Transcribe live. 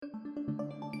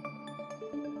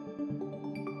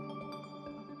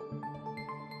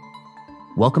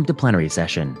Welcome to Plenary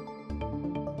Session.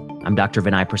 I'm Dr.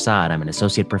 Vinay Prasad. I'm an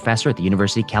associate professor at the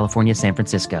University of California, San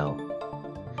Francisco.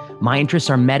 My interests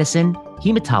are medicine,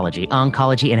 hematology,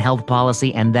 oncology, and health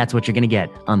policy, and that's what you're going to get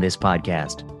on this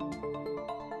podcast.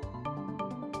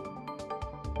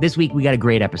 This week, we got a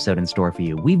great episode in store for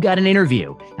you. We've got an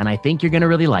interview, and I think you're going to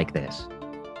really like this.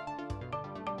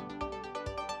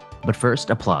 But first,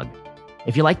 a plug.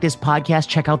 If you like this podcast,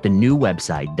 check out the new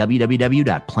website,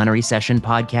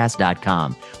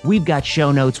 www.plenarysessionpodcast.com. We've got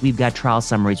show notes, we've got trial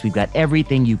summaries, we've got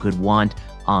everything you could want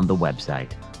on the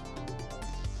website.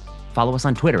 Follow us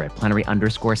on Twitter at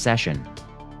plenary_session.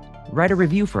 Write a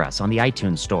review for us on the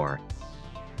iTunes Store.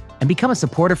 And become a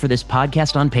supporter for this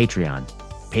podcast on Patreon.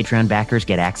 Patreon backers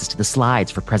get access to the slides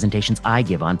for presentations I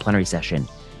give on Plenary Session.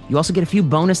 You also get a few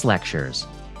bonus lectures.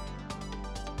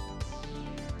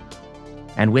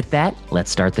 And with that, let's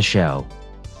start the show.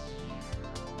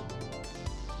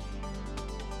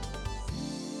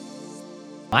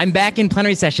 I'm back in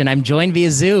Plenary Session. I'm joined via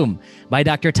Zoom by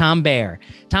Dr. Tom Baer.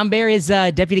 Tom Baer is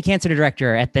Deputy Cancer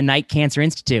Director at the Knight Cancer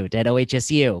Institute at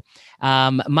OHSU.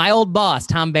 My old boss,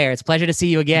 Tom Baer, it's a pleasure to see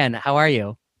you again. How are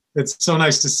you? It's so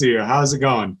nice to see you. How's it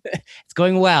going? It's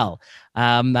going well.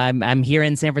 I'm here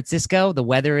in San Francisco. The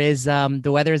weather is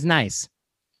nice.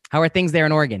 How are things there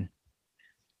in Oregon?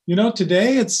 You know,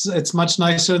 today it's much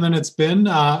nicer than it's been.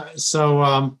 Things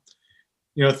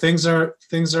are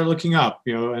looking up.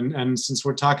 And since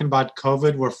we're talking about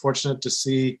COVID, we're fortunate to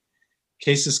see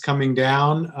cases coming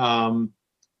down,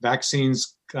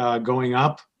 vaccines going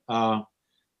up.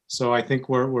 So I think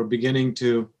we're beginning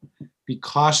to be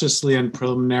cautiously and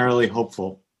preliminarily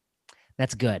hopeful.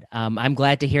 That's good. I'm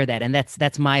glad to hear that, and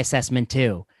that's my assessment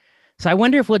too. So I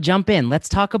wonder if we'll jump in. Let's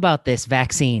talk about this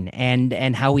vaccine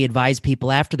and how we advise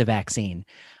people after the vaccine.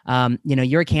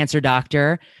 You're a cancer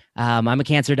doctor. I'm a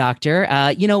cancer doctor.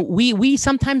 We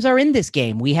sometimes are in this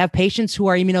game. We have patients who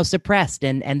are immunosuppressed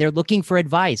and they're looking for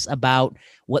advice about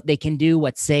what they can do,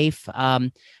 what's safe. How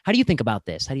do you think about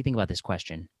this? How do you think about this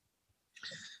question?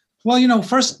 Well,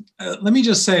 first, let me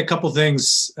just say a couple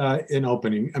things in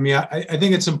opening. I mean, I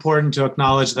think it's important to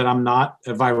acknowledge that I'm not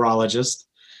a virologist.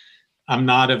 I'm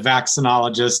not a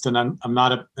vaccinologist, and I'm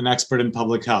not an expert in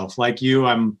public health. Like you,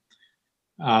 I'm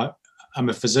a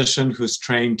physician who's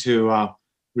trained to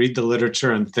read the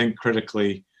literature and think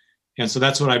critically. And so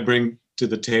that's what I bring to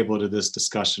the table to this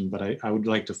discussion. But I would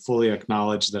like to fully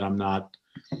acknowledge that I'm not,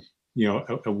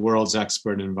 a world's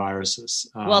expert in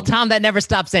viruses. Well, Tom, that never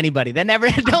stops anybody. Don't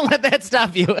let that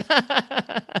stop you.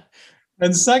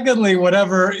 And secondly,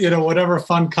 whatever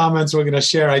fun comments we're going to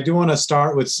share, I do want to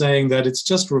start with saying that it's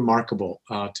just remarkable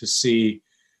to see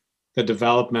the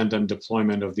development and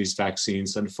deployment of these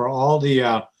vaccines, and for all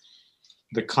the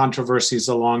controversies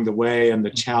along the way and the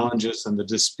challenges and the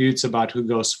disputes about who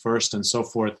goes first and so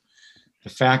forth. The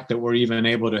fact that we're even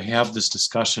able to have this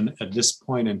discussion at this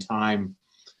point in time,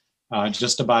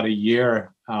 just about a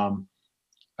year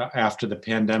after the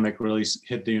pandemic really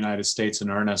hit the United States in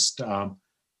earnest.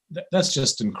 That's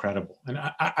just incredible. And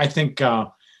I think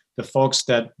the folks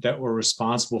that were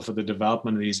responsible for the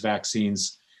development of these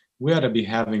vaccines, we ought to be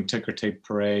having ticker tape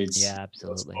parades. Yeah,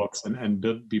 absolutely. Folks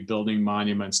and be building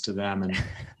monuments to them. And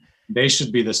they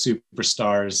should be the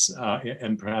superstars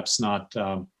and perhaps not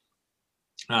some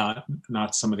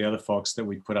of the other folks that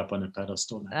we put up on a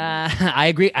pedestal now. I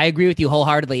agree with you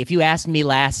wholeheartedly. If you asked me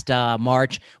last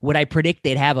March, would I predict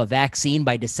they'd have a vaccine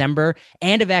by December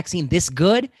and a vaccine this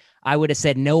good? I would have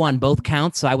said no on both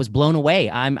counts. So I was blown away.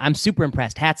 I'm super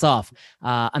impressed. Hats off.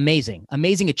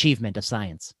 Amazing achievement of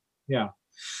science. Yeah.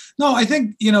 No, I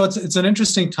think, it's an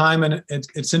interesting time, and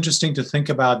it's interesting to think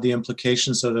about the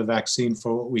implications of the vaccine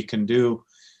for what we can do.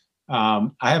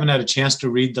 I haven't had a chance to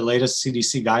read the latest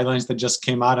CDC guidelines that just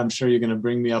came out. I'm sure you're going to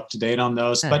bring me up to date on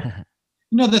those. But,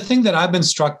 the thing that I've been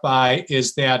struck by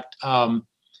is that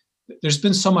there's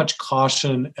been so much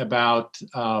caution about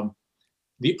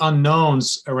the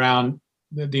unknowns around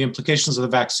the implications of the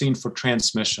vaccine for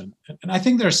transmission. And I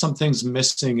think there's some things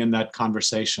missing in that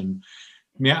conversation.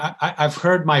 I mean, I've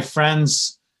heard my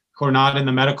friends who are not in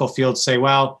the medical field say,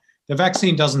 well, the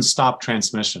vaccine doesn't stop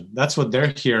transmission. That's what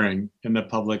they're hearing in the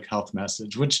public health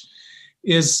message, which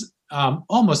is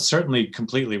almost certainly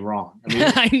completely wrong. I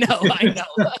mean, I know.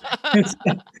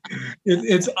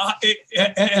 It's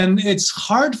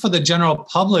hard for the general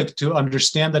public to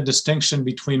understand the distinction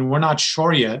between we're not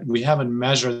sure yet, we haven't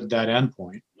measured that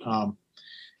endpoint,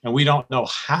 and we don't know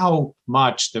how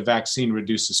much the vaccine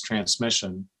reduces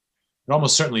transmission. It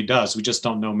almost certainly does. We just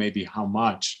don't know maybe how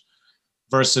much,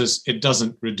 versus it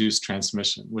doesn't reduce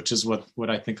transmission, which is what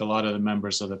I think a lot of the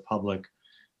members of the public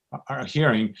are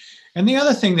hearing. And the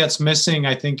other thing that's missing,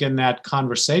 I think, in that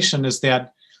conversation is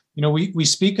that, we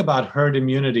speak about herd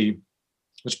immunity,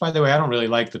 which, by the way, I don't really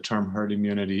like the term herd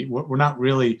immunity. We're not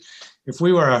really, if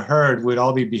we were a herd, we'd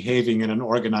all be behaving in an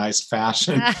organized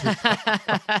fashion.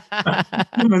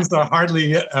 Humans are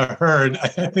hardly a herd. I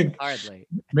think hardly.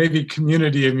 Maybe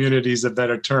community immunity is a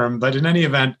better term. But in any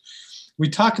event, we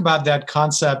talk about that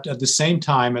concept at the same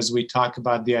time as we talk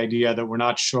about the idea that we're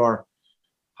not sure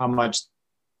how much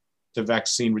the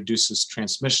vaccine reduces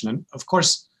transmission. And of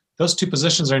course, those two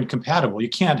positions are incompatible. You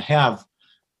can't have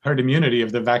herd immunity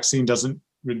if the vaccine doesn't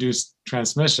reduce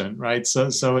transmission, right? So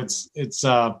it's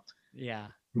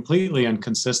completely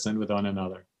inconsistent with one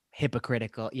another.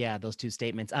 Hypocritical. Yeah, those two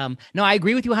statements. No, I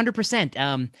agree with you 100%.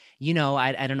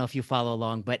 I don't know if you follow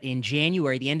along, but in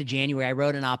January, the end of January, I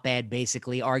wrote an op-ed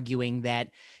basically arguing that,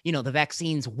 the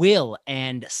vaccines will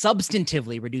and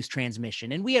substantively reduce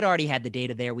transmission. And we had already had the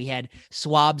data there. We had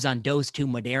swabs on dose 2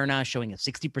 Moderna showing a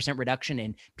 60% reduction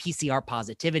in PCR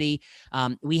positivity.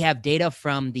 We have data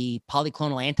from the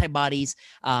polyclonal antibodies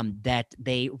that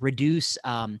they reduce,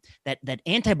 that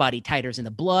antibody titers in the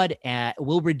blood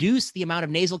will reduce the amount of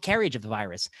nasal carriage of the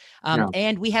virus.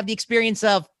 And we have the experience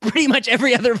of pretty much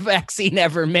every other vaccine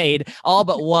ever made, all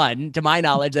but one, to my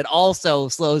knowledge, that also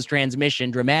slows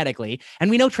transmission dramatically. And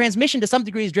we know transmission to some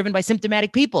degree is driven by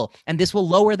symptomatic people, and this will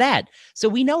lower that. So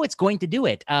we know it's going to do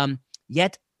it.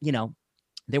 Yet,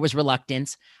 there was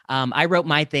reluctance. I wrote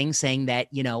my thing saying that,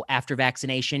 after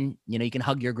vaccination, you can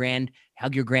hug your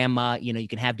grandma, you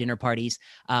can have dinner parties.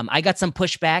 I got some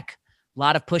pushback, a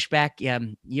lot of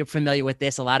pushback. You're familiar with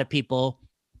this. A lot of people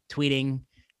tweeting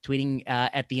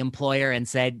at the employer and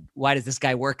said, "Why does this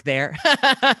guy work there?"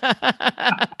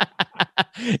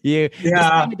 This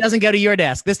time it doesn't go to your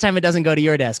desk. This time it doesn't go to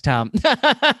your desk, Tom.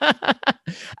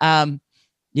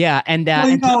 Yeah. And,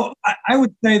 I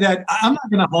would say that I'm not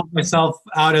going to hold myself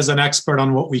out as an expert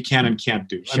on what we can and can't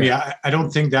do. Sure. I mean, I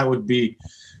don't think that would be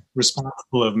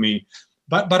responsible of me.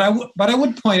 But I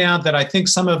would point out that I think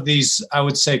some of these, I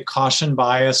would say, caution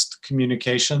biased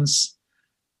communications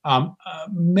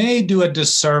may do a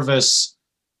disservice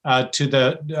to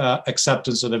the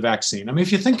acceptance of the vaccine. I mean,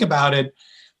 if you think about it,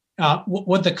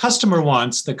 what the customer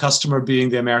wants, the customer being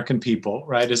the American people,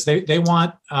 right, is they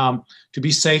want to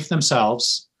be safe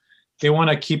themselves. They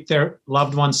want to keep their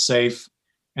loved ones safe,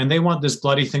 and they want this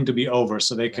bloody thing to be over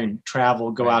so they can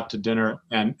travel, go out to dinner,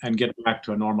 and get back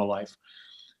to a normal life.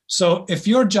 So if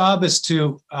your job is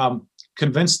to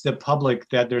convince the public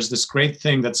that there's this great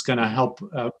thing that's going to help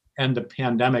end the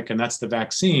pandemic, and that's the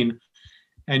vaccine,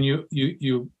 and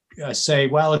you say,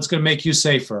 well, it's going to make you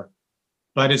safer,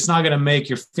 but it's not going to make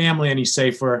your family any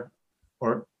safer,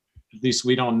 or at least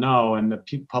we don't know, and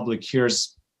the public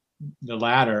hears the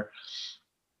latter.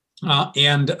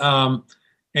 And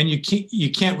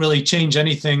you can't really change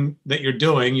anything that you're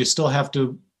doing. You still have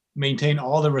to maintain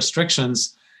all the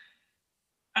restrictions.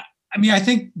 I mean, I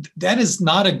think that is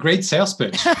not a great sales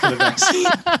pitch for the vaccine.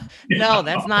 No,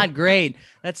 that's not great.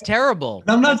 That's terrible.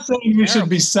 I'm not saying we should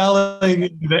be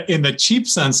selling in the cheap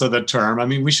sense of the term. I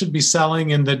mean, we should be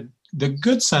selling in the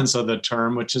good sense of the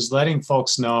term, which is letting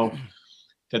folks know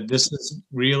that this is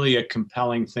really a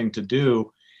compelling thing to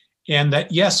do. And that,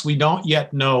 yes, we don't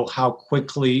yet know how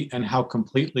quickly and how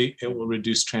completely it will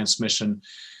reduce transmission.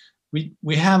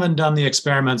 We haven't done the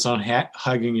experiments on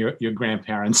hugging your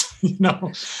grandparents,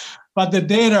 but the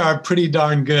data are pretty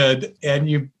darn good. And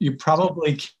you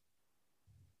probably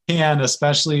can,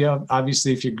 especially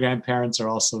obviously if your grandparents are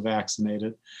also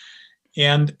vaccinated.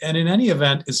 And in any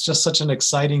event, it's just such an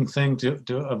exciting thing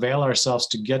to avail ourselves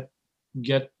to get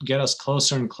us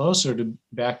closer and closer to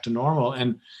back to normal.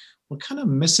 And we're kind of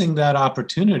missing that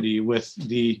opportunity with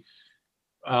the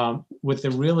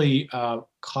really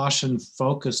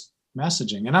caution-focused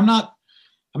messaging. And I'm not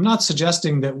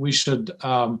suggesting that we should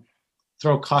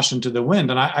throw caution to the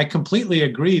wind. And I completely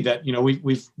agree that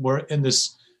we're in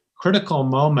this critical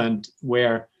moment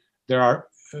where there are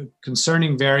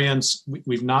concerning variants.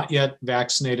 We've not yet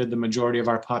vaccinated the majority of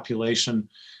our population.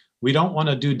 We don't want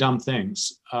to do dumb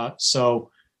things. So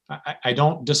I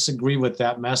don't disagree with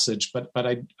that message, but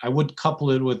I would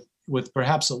couple it with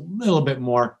perhaps a little bit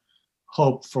more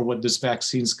hope for what this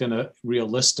vaccine is going to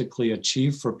realistically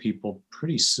achieve for people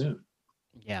pretty soon.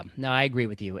 Yeah, no, I agree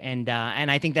with you. And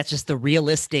I think that's just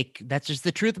that's just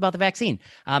the truth about the vaccine.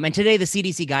 And today the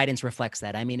CDC guidance reflects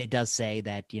that. I mean, it does say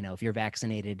that, if you're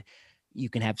vaccinated, you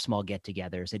can have small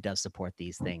get-togethers. It does support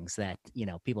these things that,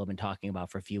 people have been talking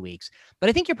about for a few weeks. But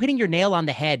I think you're putting your nail on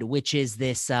the head, which is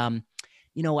this, the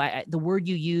word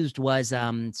you used was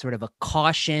sort of a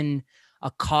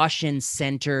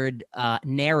caution-centered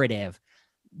narrative.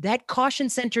 that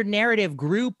caution-centered narrative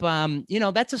group,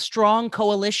 that's a strong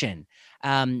coalition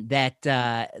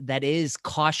that is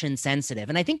caution sensitive.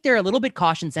 And I think they're a little bit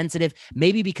caution sensitive,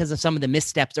 maybe because of some of the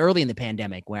missteps early in the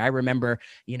pandemic, where I remember,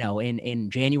 in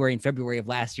January and February of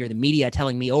last year, the media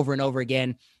telling me over and over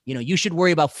again, you should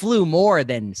worry about flu more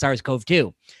than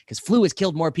SARS-CoV-2 because flu has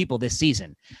killed more people this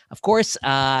season. Of course,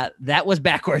 that was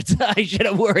backwards. I should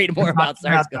have worried more about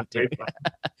SARS-CoV-2.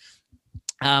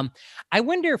 I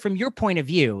wonder, from your point of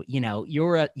view,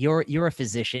 you're a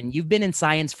physician. You've been in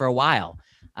science for a while.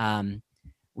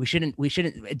 We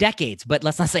shouldn't decades, but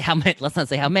let's not say how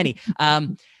many.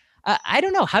 I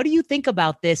don't know. How do you think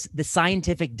about the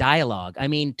scientific dialogue? I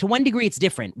mean, to one degree, it's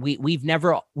different.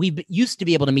 We've used to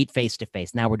be able to meet face to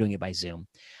face. Now we're doing it by Zoom.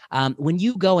 When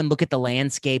you go and look at the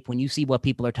landscape, when you see what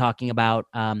people are talking about,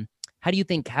 how do you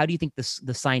think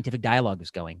the scientific dialogue is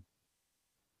going?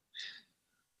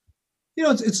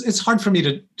 It's hard for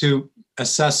me to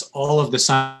assess all of the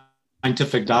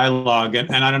scientific dialogue,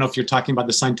 and I don't know if you're talking about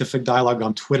the scientific dialogue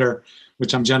on Twitter,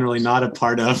 which I'm generally not a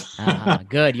part of.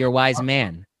 Good, you're a wise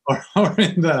man. or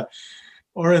in the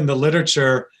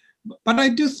literature, but I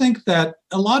do think that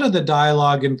a lot of the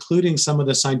dialogue, including some of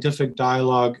the scientific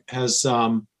dialogue, has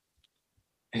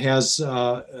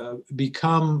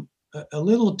become a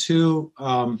little too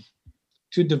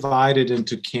divided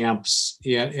into camps,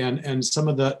 and some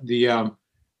of the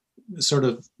sort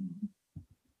of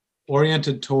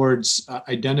oriented towards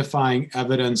identifying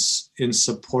evidence in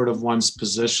support of one's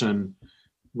position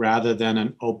rather than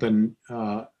an open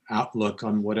outlook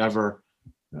on wherever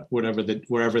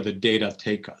the data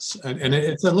take us. And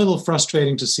it's a little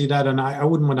frustrating to see that. And I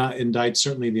wouldn't want to indict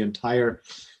certainly the entire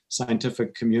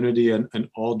scientific community and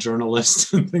all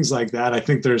journalists and things like that. I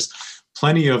think there's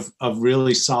plenty of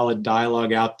really solid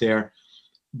dialogue out there.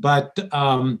 But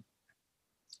I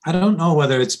don't know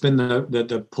whether it's been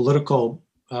the political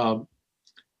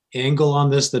angle on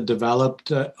this that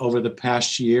developed over the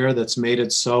past year that's made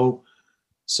it so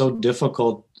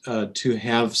difficult to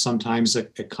have sometimes a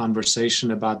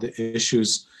conversation about the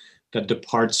issues that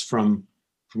departs from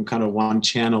kind of one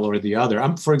channel or the other.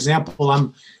 For example,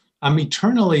 I'm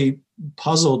eternally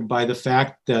puzzled by the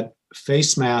fact that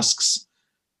face masks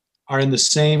are in the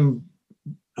same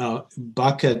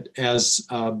bucket as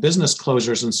business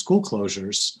closures and school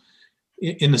closures,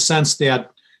 in the sense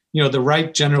that the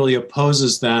right generally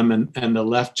opposes them and the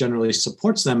left generally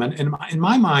supports them. And in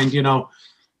my mind,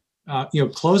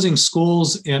 closing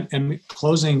schools and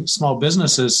closing small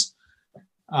businesses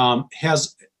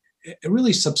has a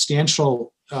really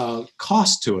substantial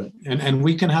cost to it. And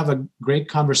we can have a great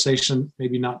conversation,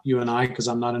 maybe not you and I, because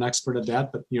I'm not an expert at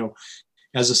that, but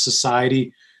as a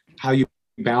society, how you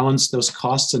balance those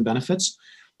costs and benefits.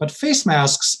 But face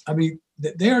masks, I mean,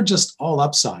 they are just all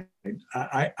upside.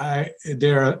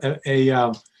 They're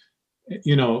a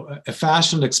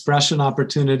fashion expression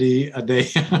opportunity.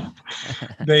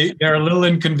 They're a little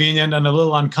inconvenient and a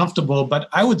little uncomfortable, but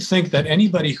I would think that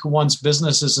anybody who wants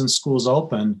businesses and schools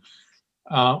open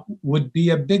would be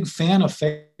a big fan of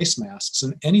face masks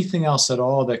and anything else at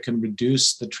all that can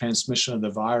reduce the transmission of the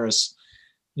virus.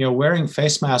 Wearing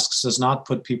face masks does not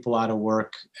put people out of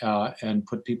work and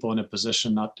put people in a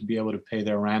position not to be able to pay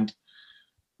their rent.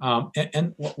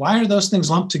 And why are those things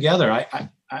lumped together?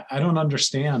 I don't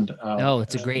understand.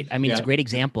 It's a great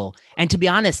example. And to be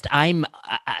honest,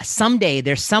 someday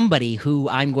there's somebody who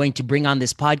I'm going to bring on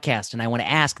this podcast and I want to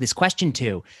ask this question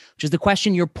to, which is the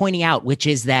question you're pointing out, which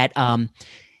is that,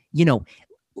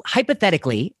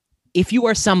 hypothetically, if you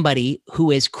are somebody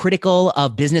who is critical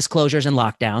of business closures and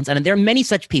lockdowns, and there are many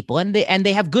such people, and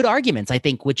they have good arguments, I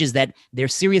think, which is that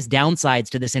there's serious downsides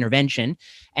to this intervention,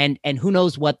 and who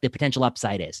knows what the potential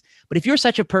upside is. But if you're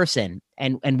such a person,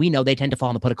 and we know they tend to fall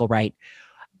on the political right,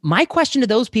 my question to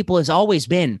those people has always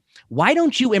been, why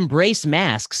don't you embrace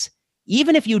masks,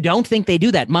 even if you don't think they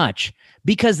do that much?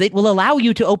 Because it will allow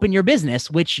you to open your business,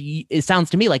 which it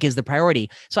sounds to me like is the priority.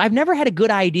 So I've never had a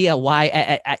good idea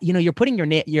why, you're putting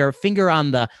your finger on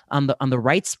the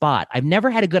right spot. I've never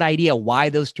had a good idea why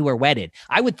those two are wedded.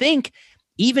 I would think,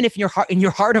 even if in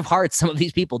your heart of hearts, some of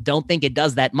these people don't think it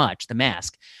does that much, the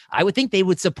mask, I would think they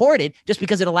would support it just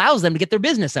because it allows them to get their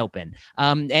business open.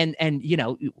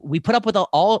 We put up with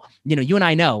all you and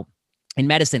I know, in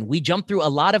medicine, we jump through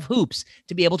a lot of hoops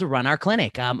to be able to run our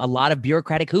clinic, a lot of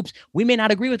bureaucratic hoops. We may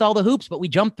not agree with all the hoops, but we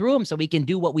jump through them so we can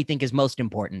do what we think is most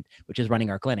important, which is running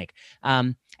our clinic.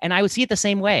 And I would see it the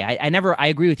same way. I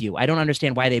agree with you. I don't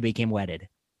understand why they became wedded.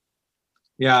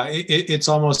 Yeah, it's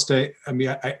almost I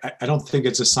don't think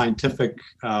it's a scientific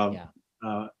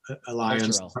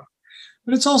alliance. Cultural.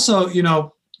 But it's also,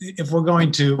 if we're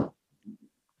going to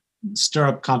stir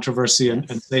up controversy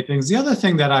and say things. The other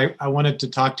thing that I wanted to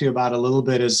talk to you about a little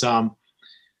bit is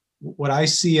what I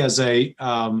see as a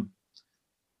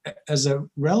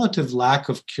relative lack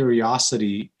of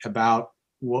curiosity about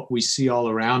what we see all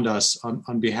around us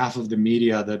on behalf of the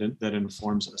media that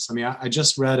informs us. I mean, I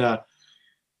just read a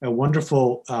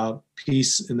wonderful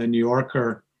piece in the New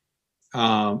Yorker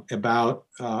about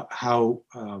how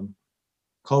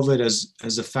COVID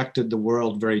has affected the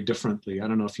world very differently. I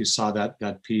don't know if you saw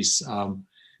that piece,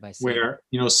 where,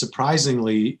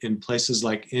 surprisingly, in places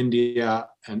like India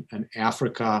and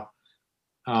Africa,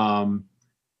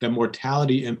 the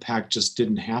mortality impact just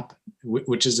didn't happen,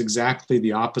 which is exactly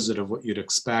the opposite of what you'd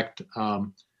expect.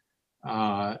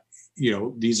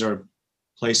 These are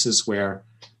places where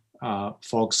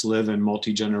folks live in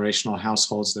multi-generational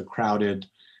households. They're crowded.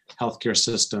 Healthcare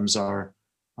systems are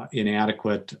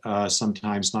inadequate,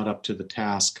 sometimes not up to the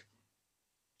task.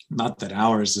 Not that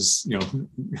ours is,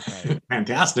 right.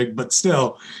 Fantastic, but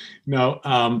still,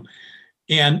 and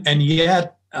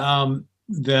yet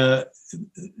the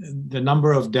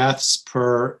number of deaths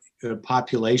per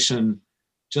population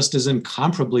just is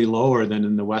incomparably lower than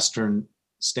in the Western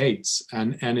states,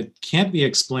 and it can't be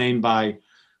explained by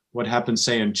what happened,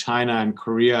 say, in China and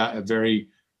Korea,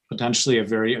 potentially a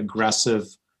very aggressive,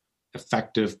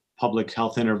 effective public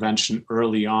health intervention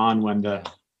early on when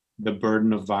the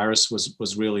burden of virus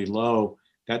was really low.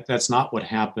 That's not what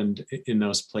happened in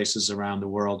those places around the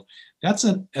world. That's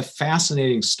a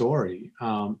fascinating story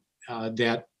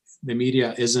that the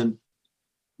media isn't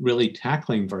really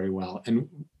tackling very well. And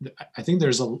I think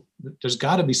there's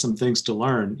got to be some things to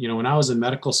learn. When I was in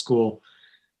medical school,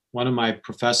 one of my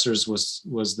professors was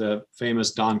the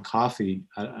famous Don Coffey.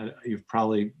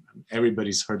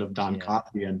 Everybody's heard of Don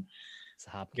Coffey, and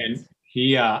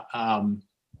he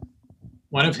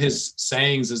one of his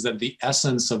sayings is that the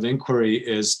essence of inquiry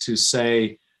is to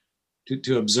say,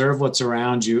 to observe what's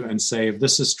around you and say, if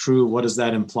this is true, what does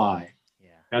that imply?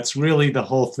 Yeah. That's really the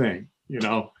whole thing,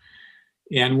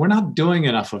 and we're not doing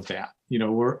enough of that.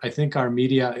 I think our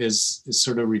media is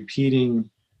sort of repeating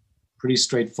pretty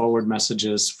straightforward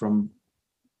messages from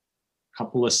a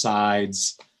couple of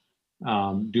sides.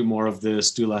 Do more of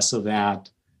this, do less of that.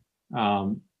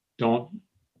 Don't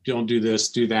do this,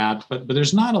 do that. But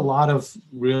there's not a lot of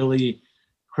really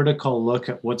critical look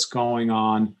at what's going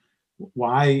on.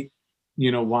 Why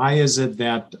is it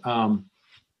that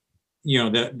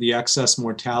that the excess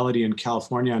mortality in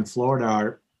California and Florida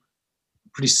are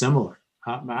pretty similar?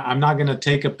 I'm not going to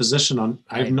take a position on.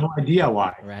 Right. I have no idea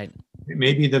why. Right.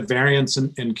 Maybe the variants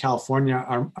in California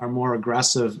are more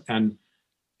aggressive, and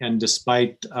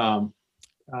despite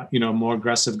more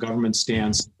aggressive government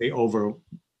stance, they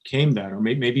overcame that. Or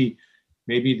maybe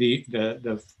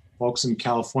the folks in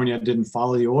California didn't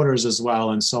follow the orders as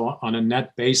well, and so on a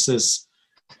net basis,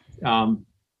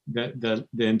 the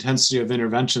intensity of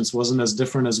interventions wasn't as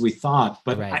different as we thought.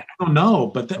 But right. I don't know.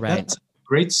 But that's a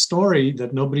great story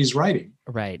that nobody's writing.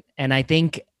 Right, and I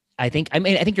think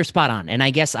you're spot on. And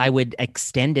I guess I would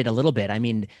extend it a little bit. I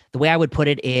mean, the way I would put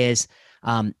it is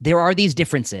there are these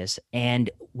differences, and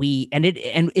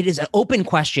it is an open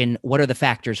question. What are the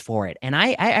factors for it? And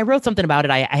I wrote something about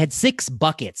it. I had 6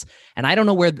 buckets, and I don't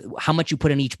know how much you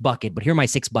put in each bucket, but here are my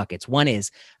 6 buckets. One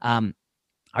is, are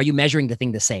you measuring the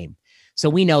thing the same? So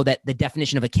we know that the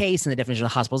definition of a case and the definition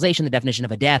of hospitalization, the definition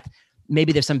of a death,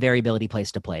 maybe there's some variability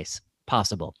place to place.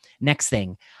 Possible. Next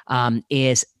thing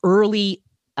is early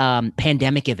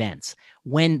pandemic events.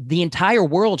 When the entire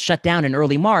world shut down in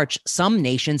early March, some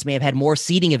nations may have had more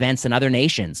seeding events than other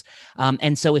nations.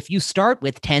 And so if you start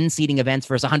with 10 seeding events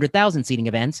versus 100,000 seeding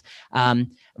events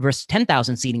versus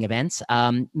 10,000 seeding events,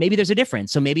 maybe there's a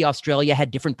difference. So maybe Australia had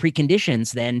different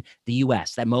preconditions than the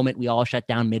US, that moment we all shut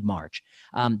down mid-March.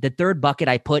 The third bucket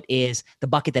I put is the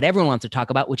bucket that everyone wants to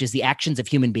talk about, which is the actions of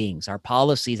human beings, our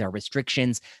policies, our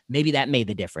restrictions. Maybe that made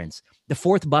the difference. The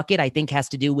fourth bucket, I think, has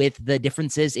to do with the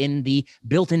differences in the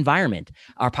built environment,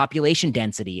 our population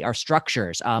density, our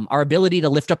structures, our ability to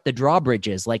lift up the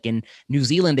drawbridges. Like in New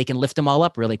Zealand, they can lift them all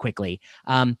up really quickly.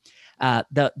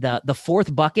 The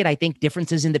fourth bucket, I think,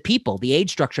 differences in the people, the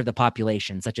age structure of the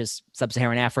population, such as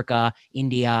Sub-Saharan Africa,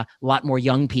 India, a lot more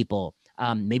young people.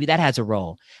 Maybe that has a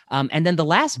role. And then the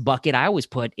last bucket I always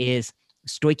put is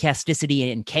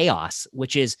stochasticity and chaos,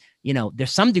 which is,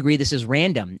 there's some degree this is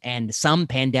random, and some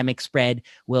pandemic spread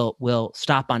will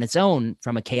stop on its own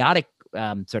from a chaotic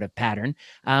sort of pattern.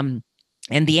 And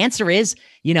the answer is,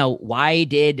 why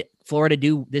did Florida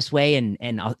do this way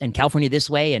and California this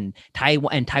way and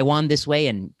Taiwan this way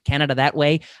and Canada that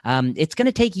way? It's going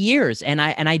to take years. And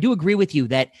I do agree with you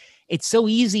that it's so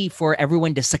easy for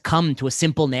everyone to succumb to a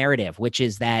simple narrative, which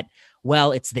is that,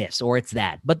 well, it's this or it's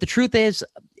that. But the truth is,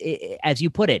 as you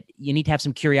put it, you need to have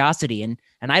some curiosity. And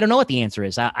I don't know what the answer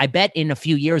is. I bet in a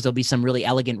few years, there'll be some really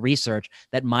elegant research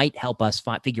that might help us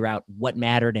figure out what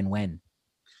mattered and when.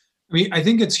 I mean, I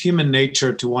think it's human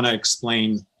nature to want to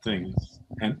explain things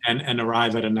and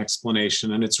arrive at an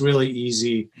explanation. And it's really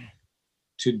easy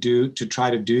to try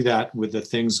to do that with the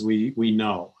things we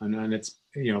know. And it's,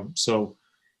 so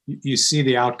you see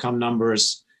the outcome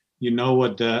numbers,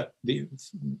 what the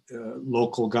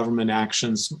local government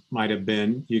actions might have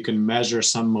been. You can measure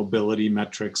some mobility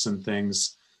metrics and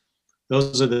things.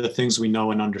 Those are the things we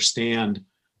know and understand.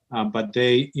 But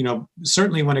they,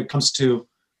 certainly when it comes to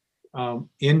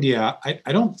India,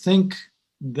 I don't think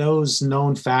those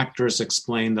known factors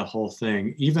explain the whole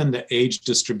thing. Even the age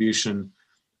distribution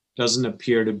doesn't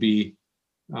appear to be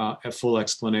a full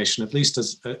explanation, at least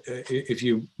as if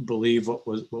you believe what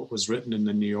was written in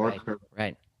the New Yorker.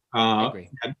 Right. I agree.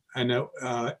 I know.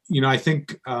 I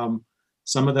think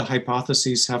some of the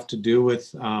hypotheses have to do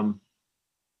with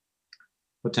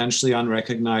potentially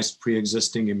unrecognized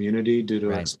pre-existing immunity due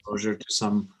to exposure to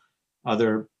some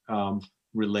other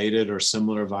related or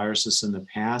similar viruses in the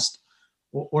past,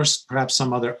 or perhaps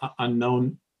some other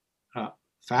unknown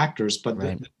factors. But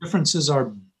the differences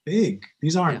are big.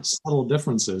 These aren't subtle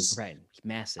differences. Right.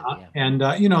 Massive. And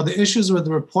the issues with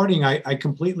the reporting, I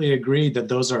completely agree that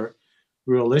those are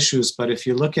real issues. But if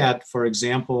you look at, for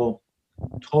example,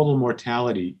 total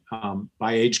mortality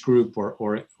by age group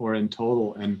or in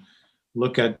total, and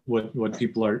look at what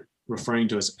people are referring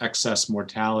to as excess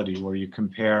mortality, where you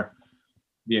compare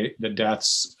the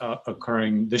deaths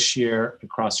occurring this year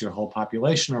across your whole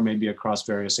population, or maybe across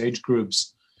various age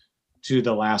groups, to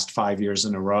the last 5 years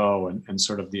in a row, and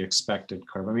sort of the expected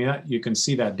curve. I mean, you can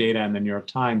see that data in the New York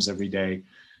Times every day.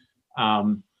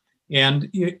 And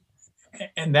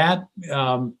that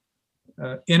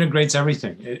integrates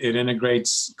everything. It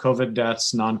integrates COVID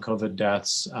deaths, non-COVID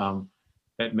deaths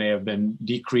that may have been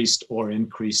decreased or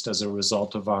increased as a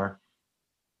result of our,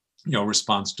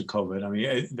 response to COVID. I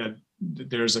mean,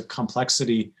 there's a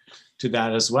complexity to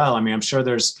that as well. I mean, I'm sure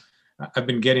I've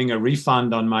been getting a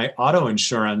refund on my auto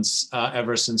insurance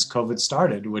ever since COVID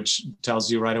started, which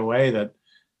tells you right away that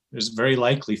there's very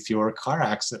likely fewer car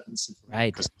accidents.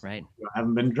 Right. You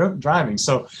haven't been driving.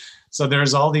 So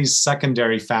there's all these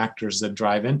secondary factors that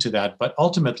drive into that. But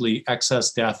ultimately,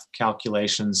 excess death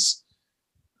calculations,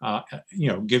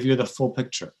 give you the full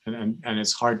picture. And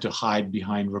it's hard to hide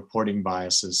behind reporting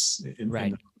biases.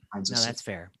 No, that's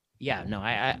fair. Yeah, no,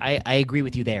 I agree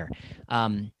with you there.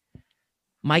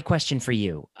 My question for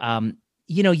you,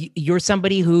 you're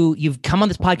somebody who you've come on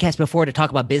this podcast before to talk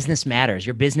about business matters.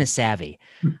 You're business savvy.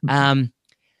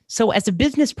 So as a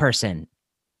business person,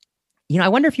 I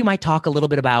wonder if you might talk a little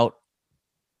bit about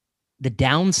the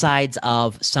downsides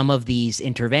of some of these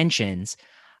interventions,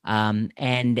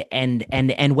 and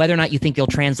whether or not you think they'll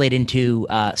translate into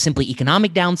simply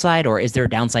economic downside, or is there a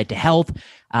downside to health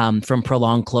from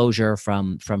prolonged closure,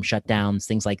 from shutdowns,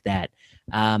 things like that.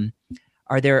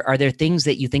 Are there things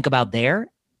that you think about there?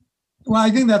 Well,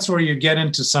 I think that's where you get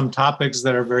into some topics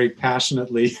that are very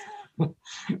passionately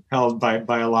held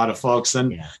by a lot of folks.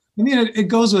 And I mean, it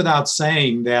goes without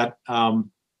saying that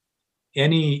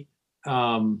any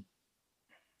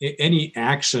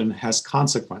action has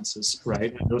consequences,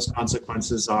 right? And those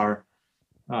consequences are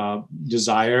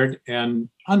desired and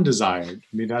undesired.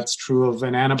 I mean, that's true of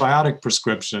an antibiotic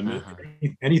prescription.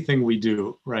 Anything we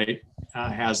do, right,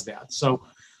 has that. So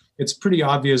it's pretty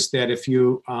obvious that if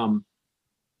you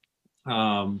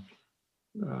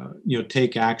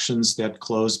take actions that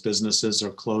close businesses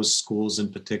or close schools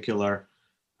in particular,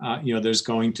 there's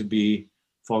going to be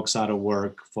folks out of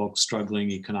work, folks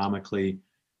struggling economically,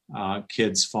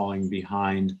 kids falling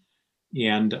behind.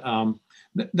 And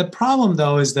the problem,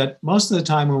 though, is that most of the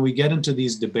time when we get into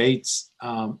these debates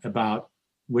about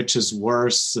which is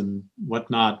worse and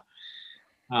whatnot,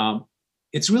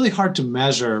 it's really hard to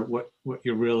measure what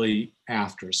you're really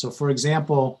after. So, for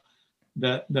example,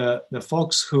 the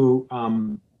folks who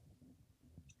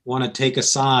want to take a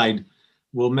side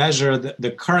will measure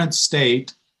the current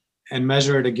state and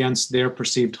measure it against their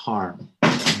perceived harm.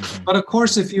 But of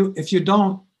course, if you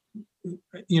don't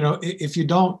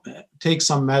take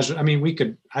some measure, I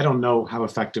mean, I don't know how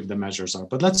effective the measures are,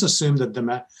 but let's assume that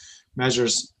the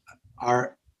measures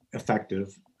are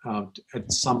effective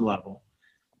at some level.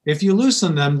 If you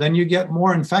loosen them, then you get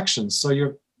more infections. So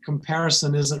your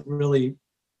comparison isn't really,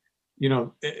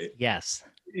 yes,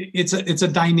 it's a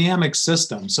dynamic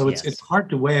system. So it's hard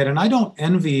to weigh it. And I don't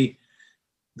envy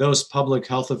those public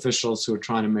health officials who are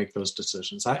trying to make those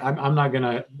decisions. I'm not going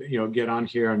to, get on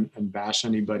here and bash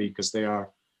anybody, because they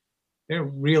they're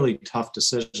really tough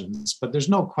decisions, but there's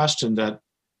no question that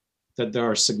there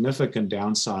are significant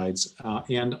downsides.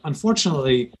 And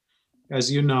unfortunately, as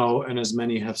you know, and as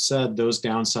many have said, those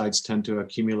downsides tend to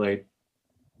accumulate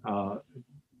to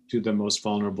the most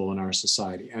vulnerable in our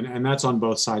society. And that's on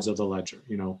both sides of the ledger.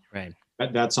 Right.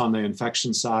 That's on the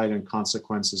infection side and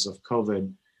consequences of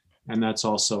COVID. And that's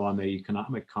also on the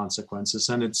economic consequences.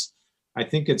 And I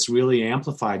think it's really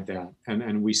amplified that.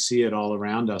 And we see it all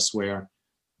around us, where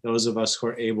those of us who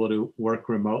are able to work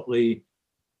remotely,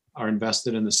 are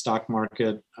invested in the stock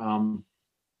market, have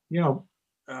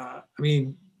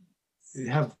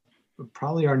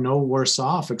probably are no worse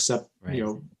off, except, right.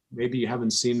 Maybe you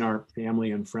haven't seen our family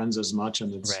and friends as much,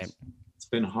 and it's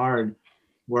been hard.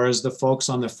 Whereas the folks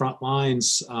on the front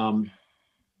lines,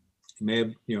 may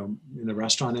have, in the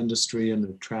restaurant industry and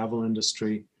the travel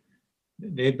industry,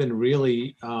 they've been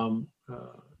really,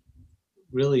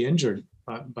 really injured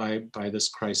by this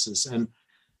crisis. And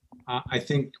I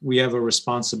think we have a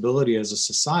responsibility as a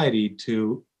society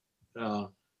to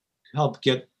help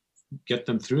get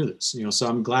them through this. So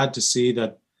I'm glad to see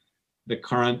that the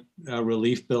current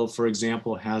relief bill, for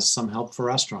example, has some help for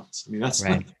restaurants. I mean, that's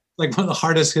like one of the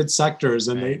hardest hit sectors,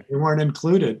 and they weren't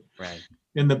included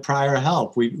in the prior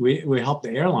help. We helped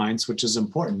the airlines, which is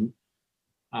important.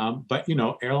 But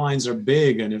airlines are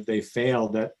big, and if they fail,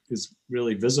 that is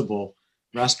really visible.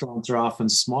 Restaurants are often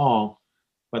small,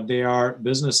 but they are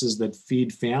businesses that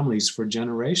feed families for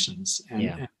generations.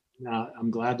 And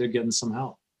I'm glad they're getting some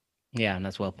help. Yeah, and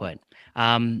that's well put.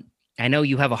 I know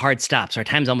you have a hard stop, so our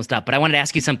time's almost up, but I wanted to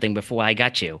ask you something before I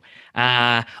got you.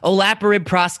 Olaparib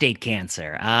prostate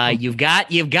cancer. You've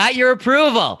got your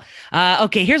approval.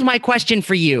 Okay, here's my question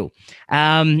for you.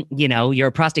 You're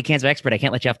a prostate cancer expert. I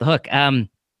can't let you off the hook.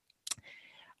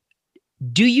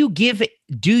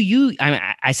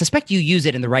 I suspect you use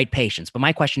it in the right patients, but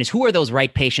my question is, who are those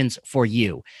right patients for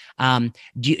you?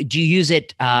 Do you use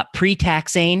it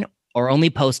pre-taxane or only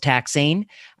post-taxane?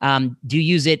 Do you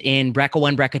use it in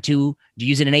BRCA1, BRCA2? Do you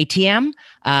use it in ATM?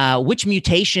 Which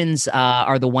mutations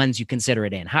are the ones you consider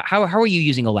it in? How are you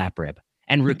using olaparib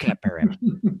and rucaparib?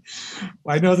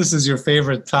 Well, I know this is your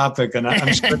favorite topic, and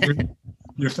I'm sure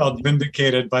you felt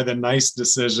vindicated by the NICE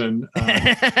decision.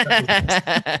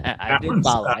 I did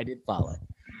follow.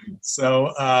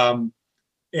 So, I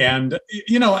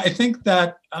think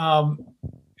that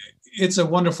it's a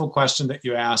wonderful question that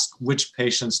you ask, which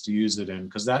patients to use it in,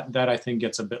 because that I think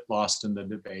gets a bit lost in the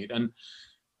debate. And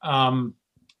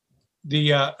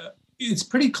it's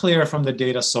pretty clear from the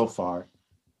data so far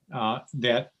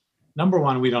that, number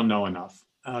one, we don't know enough,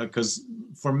 because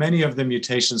for many of the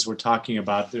mutations we're talking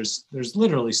about, there's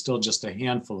literally still just a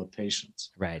handful of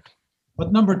patients. Right.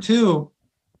 But number two,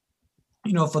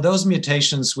 for those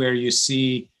mutations where you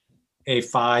see a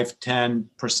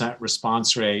 5-10%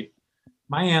 response rate,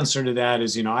 my answer to that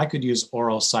is, I could use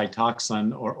oral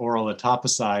Cytoxan or oral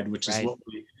etoposide, which is what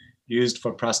we used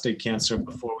for prostate cancer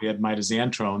before we had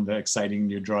mitoxantrone, the exciting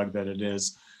new drug that it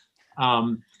is.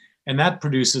 And that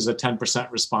produces a 10%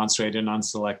 response rate in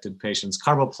unselected patients.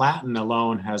 Carboplatin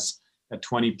alone has a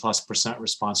 20+%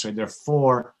 response rate. There are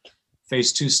 4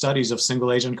 phase 2 studies of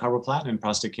single agent carboplatin in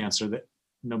prostate cancer that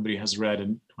nobody has read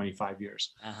in 25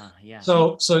 years.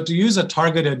 So to use a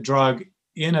targeted drug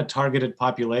in a targeted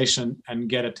population and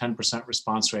get a 10%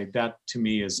 response rate, that to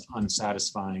me is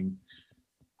unsatisfying.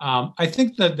 I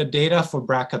think that the data for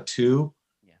BRCA2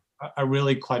 are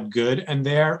really quite good. And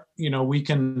there,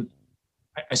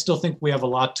 I still think we have a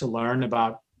lot to learn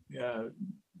about,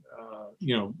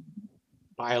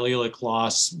 biallelic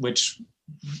loss, which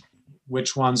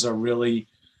ones are really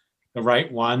the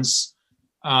right ones.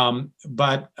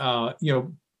 But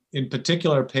in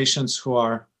particular, patients who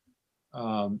are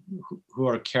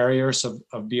carriers of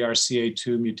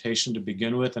BRCA2 mutation to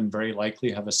begin with, and very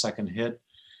likely have a second hit.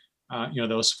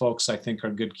 Those folks I think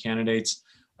are good candidates.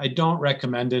 I don't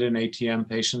recommend it in ATM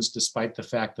patients, despite the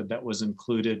fact that was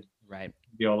included.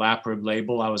 The olaparib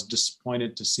label. I was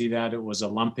disappointed to see that. It was a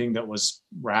lumping that was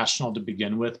rational to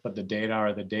begin with, but the data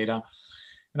are the data.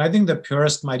 And I think the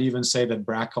purist might even say that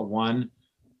BRCA1,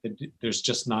 there's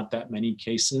just not that many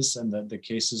cases, and the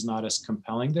case is not as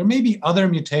compelling. There may be other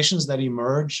mutations that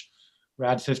emerge,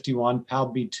 RAD51,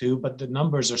 PALB2, but the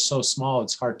numbers are so small,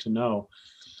 it's hard to know.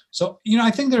 So,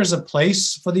 I think there's a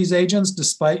place for these agents,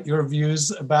 despite your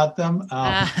views about them.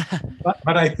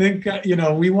 But I think,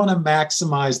 we want to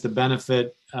maximize the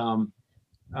benefit and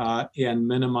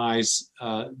minimize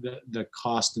the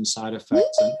cost and side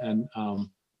effects and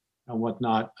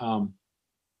whatnot.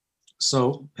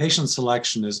 So patient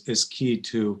selection is key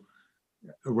to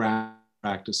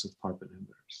practice with PARP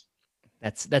inhibitors.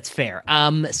 That's fair.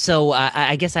 So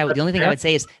I guess the only thing I would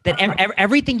say is that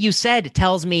everything you said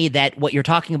tells me that what you're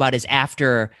talking about is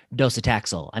after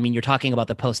docetaxel. I mean, you're talking about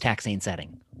the post-taxane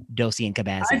setting, Dosi and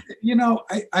Kabazi.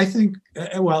 I think,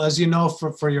 well, as you know,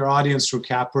 for your audience,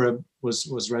 rucaparib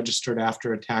was registered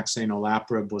after a taxane.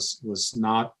 Olaparib was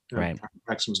not, right.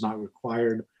 was not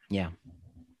required. Yeah.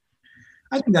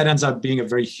 I think that ends up being a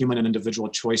very human and individual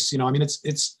choice. I mean,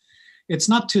 it's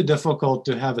not too difficult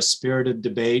to have a spirited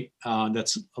debate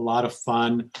that's a lot of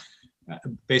fun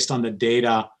based on the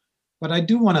data. But I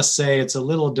do want to say it's a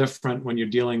little different when you're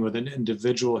dealing with an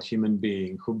individual human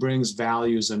being who brings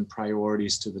values and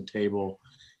priorities to the table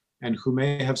and who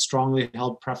may have strongly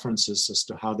held preferences as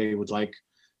to how they would like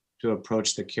to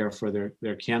approach the care for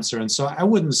their cancer. And so I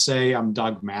wouldn't say I'm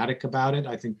dogmatic about it.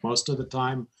 I think most of the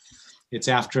time it's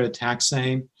after a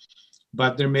taxane,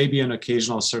 but there may be an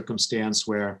occasional circumstance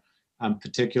where I'm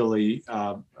particularly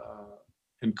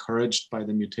encouraged by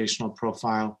the mutational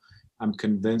profile. I'm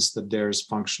convinced that there's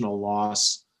functional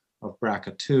loss of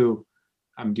BRCA2.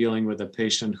 I'm dealing with a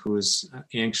patient who is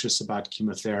anxious about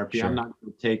chemotherapy. Sure. I'm not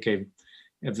going to take a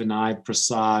Vinay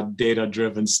Prasad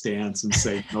data-driven stance and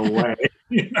say, no way.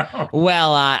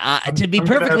 Well, to be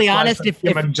perfectly honest, if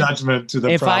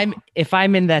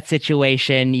I'm in that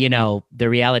situation, the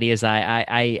reality is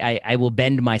I will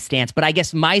bend my stance. But I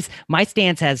guess my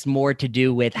stance has more to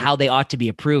do with how they ought to be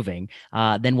approving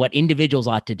than what individuals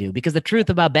ought to do. Because the truth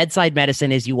about bedside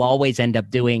medicine is you always end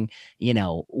up doing,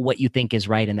 what you think is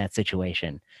right in that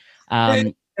situation.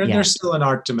 There's still an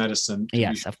art to medicine.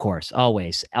 Yes, of course.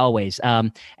 Always.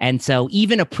 And so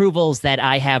even approvals that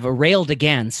I have railed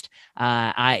against,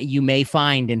 you may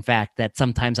find, in fact, that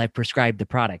sometimes I've prescribed the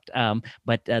product.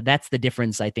 But that's the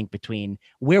difference, I think, between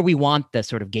where we want the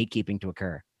sort of gatekeeping to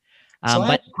occur.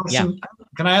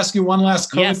 Can I ask you one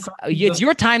last question? Yes, it's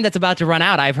your time that's about to run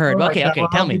out, I've heard. Right, okay,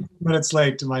 tell me. 2 minutes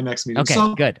late to my next meeting.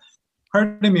 Okay, good.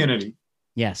 Herd immunity.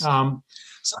 Yes.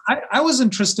 So I was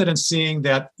interested in seeing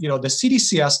that, the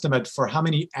CDC estimate for how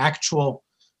many actual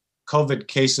COVID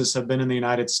cases have been in the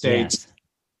United States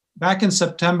back in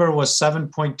September was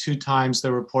 7.2 times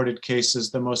the reported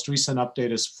cases. The most recent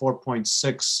update is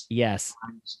 4.6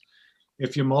 times.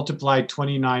 If you multiply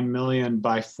 29 million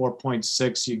by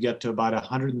 4.6, you get to about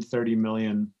 130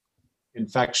 million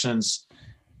infections.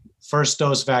 First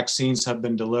dose vaccines have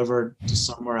been delivered to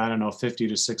somewhere, 50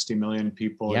 to 60 million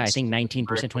people. Yeah, I think 19%,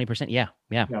 20%. Yeah.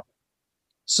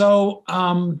 So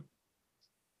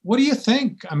what do you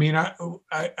think? I mean,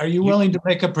 are you willing to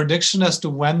make a prediction as to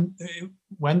when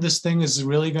this thing is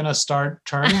really going to start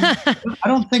turning? I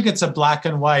don't think it's a black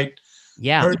and white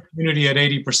herd immunity at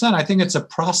 80%. I think it's a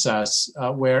process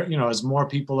where, as more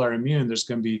people are immune, there's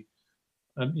going to be,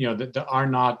 the R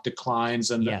naught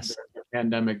declines and the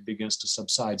pandemic begins to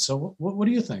subside. So what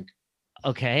do you think?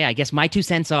 Okay, I guess my 2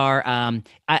 cents are,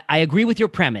 I agree with your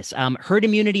premise. Herd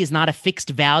immunity is not a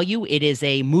fixed value. It is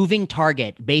a moving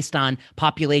target based on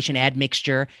population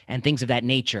admixture and things of that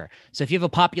nature. So if you have a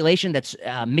population that's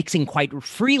mixing quite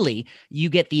freely, you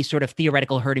get these sort of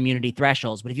theoretical herd immunity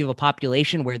thresholds. But if you have a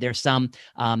population where there's some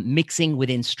mixing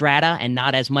within strata and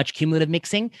not as much cumulative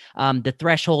mixing, the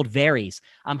threshold varies.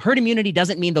 Herd immunity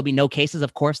doesn't mean there'll be no cases.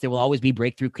 Of course, there will always be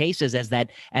breakthrough cases as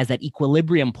that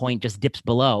equilibrium point just dips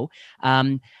below.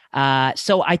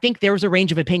 So I think there was a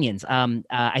range of opinions.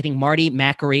 I think Marty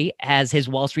Makary has his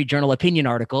Wall Street Journal opinion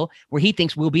article where he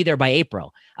thinks we'll be there by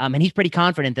April. And he's pretty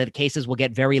confident that the cases will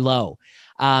get very low.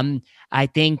 I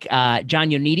think John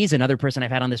Ioannidis, another person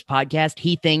I've had on this podcast,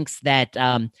 he thinks that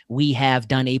we have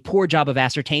done a poor job of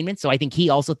ascertainment. So I think he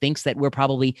also thinks that we're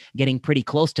probably getting pretty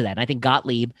close to that. And I think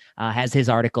Gottlieb has his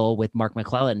article with Mark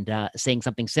McClelland saying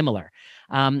something similar.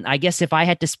 I guess if I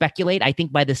had to speculate, I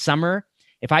think by the summer,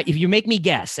 if you make me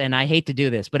guess, and I hate to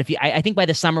do this, but I think by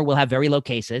the summer we'll have very low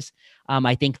cases.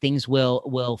 I think things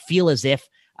will feel as if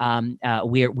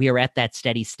we are at that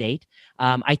steady state.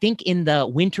 I think in the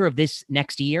winter of this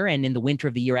next year and in the winter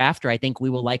of the year after, I think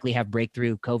we will likely have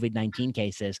breakthrough COVID-19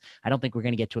 cases. I don't think we're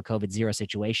going to get to a COVID-0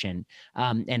 situation.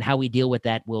 And how we deal with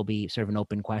that will be sort of an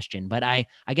open question. But I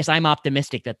guess I'm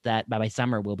optimistic that by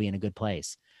summer we'll be in a good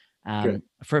place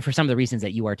for some of the reasons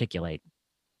that you articulate.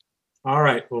 All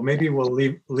right. Well, maybe we'll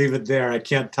leave it there. I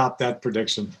can't top that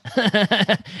prediction.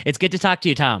 It's good to talk to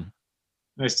you, Tom.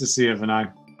 Nice to see you,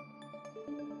 Vinay.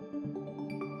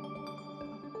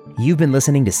 You've been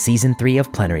listening to Season 3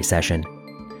 of Plenary Session.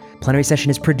 Plenary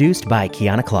Session is produced by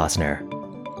Kiana Klossner.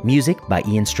 Music by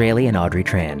Ian Straley and Audrey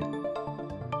Tran.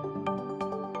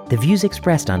 The views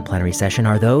expressed on Plenary Session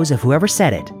are those of whoever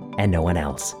said it and no one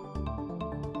else.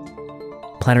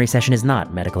 Plenary Session is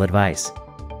not medical advice.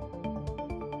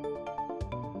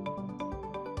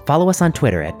 follow us on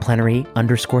Twitter at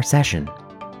plenary_session.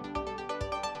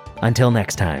 Until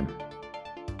next time.